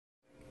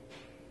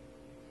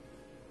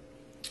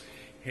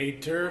Hey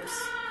Terps.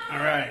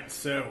 Alright,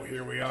 so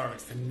here we are.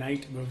 It's the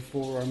night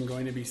before I'm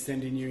going to be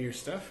sending you your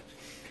stuff.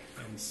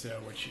 And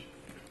so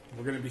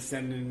we're going to be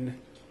sending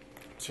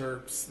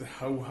Terps the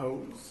Ho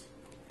Hos.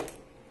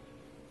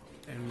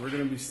 And we're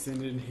going to be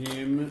sending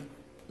him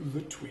the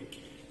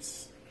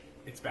Twinkies.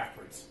 It's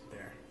backwards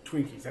there.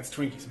 Twinkies. That's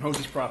Twinkies and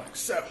Hostess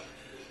products. So,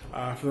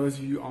 for those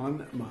of you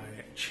on my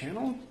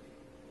channel,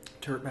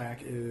 Turtback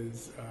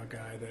is a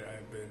guy that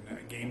I've been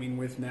gaming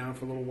with now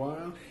for a little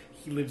while.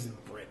 He lives in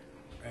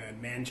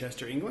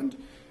Manchester, England.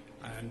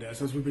 And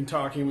so as we've been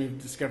talking,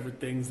 we've discovered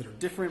things that are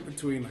different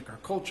between like our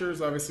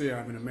cultures. Obviously,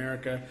 I'm in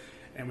America,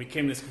 and we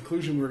came to this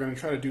conclusion we were going to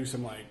try to do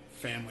some like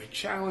family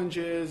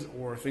challenges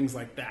or things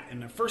like that.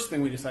 And the first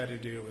thing we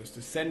decided to do was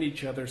to send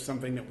each other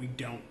something that we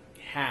don't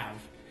have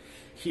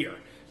here.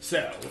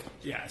 So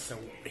yeah, so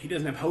he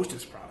doesn't have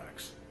Hostess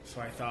products.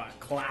 So I thought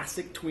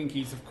classic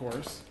Twinkies, of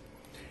course,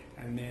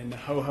 and then the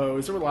Ho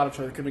Hos. There were a lot of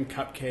choices. It could have been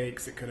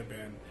cupcakes. It could have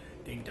been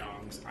ding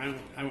dongs.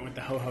 I went with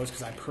the Ho Hos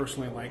because I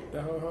personally like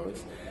the Ho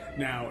Hos.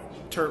 Now,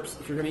 Terps,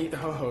 if you're going to eat the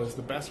Ho Hos,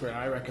 the best way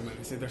I recommend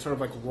is they're sort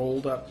of like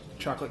rolled up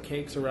chocolate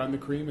cakes around the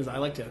cream. Is I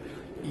like to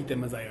eat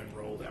them as I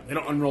unroll them. They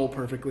don't unroll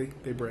perfectly;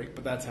 they break.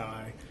 But that's how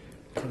I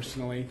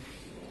personally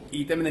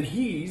eat them. And then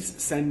he's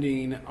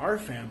sending our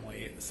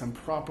family some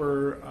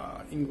proper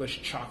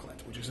English chocolate,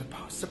 which is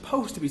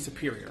supposed to be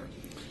superior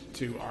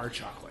to our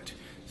chocolate.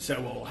 So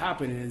what will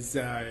happen is,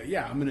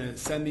 I'm going to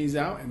send these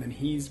out, and then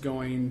he's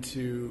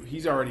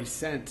already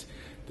sent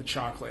the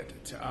chocolate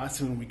to us,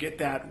 and when we get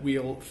that,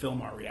 we'll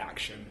film our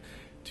reaction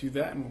to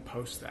that, and we'll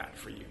post that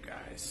for you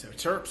guys. So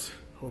Terps,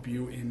 hope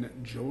you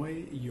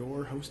enjoy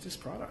your Hostess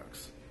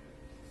products.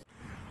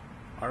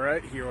 All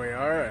right, here we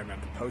are. I'm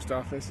at the post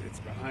office. It's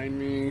behind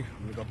me.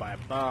 I'm going to go buy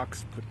a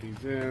box, put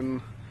these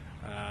in.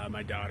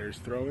 My daughter's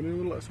throwing in a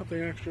little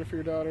something extra for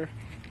your daughter.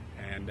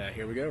 And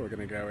here we go. We're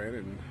going to go in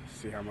and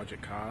see how much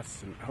it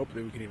costs, and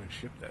hopefully we can even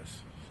ship this.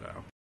 So,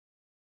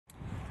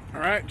 all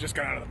right, just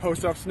got out of the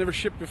post office. Never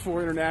shipped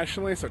before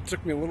internationally, so it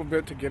took me a little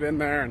bit to get in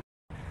there. And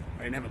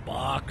I didn't have a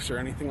box or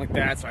anything like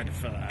that, so I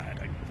had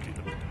to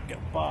get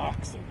a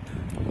box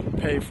and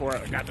pay for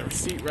it. I got the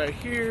receipt right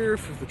here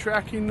for the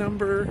tracking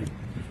number.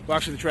 Well,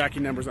 actually, the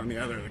tracking number's on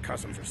the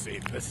customs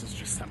receipt. This is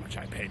just how much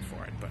I paid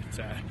for it. But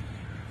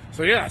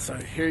so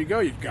here you go.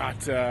 You've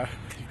got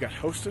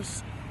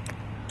Hostess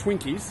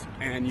Twinkies,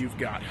 and you've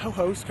got Ho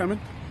Hos coming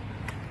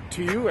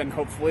to you, and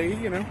hopefully,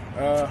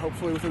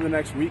 hopefully within the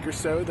next week or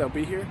so they'll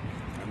be here,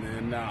 and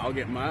then I'll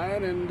get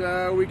mine,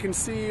 and we can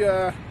see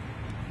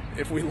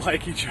if we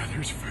like each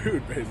other's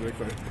food,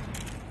 basically.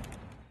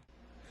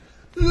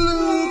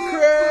 Loot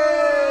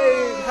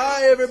Crate!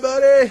 Hi,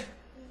 everybody!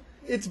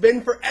 It's been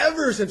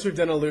forever since we've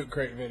done a Loot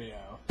Crate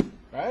video,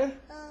 right?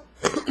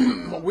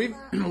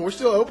 We're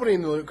still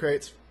opening the Loot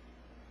Crates,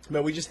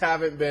 but we just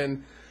haven't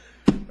been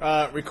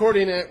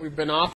recording it. We've been off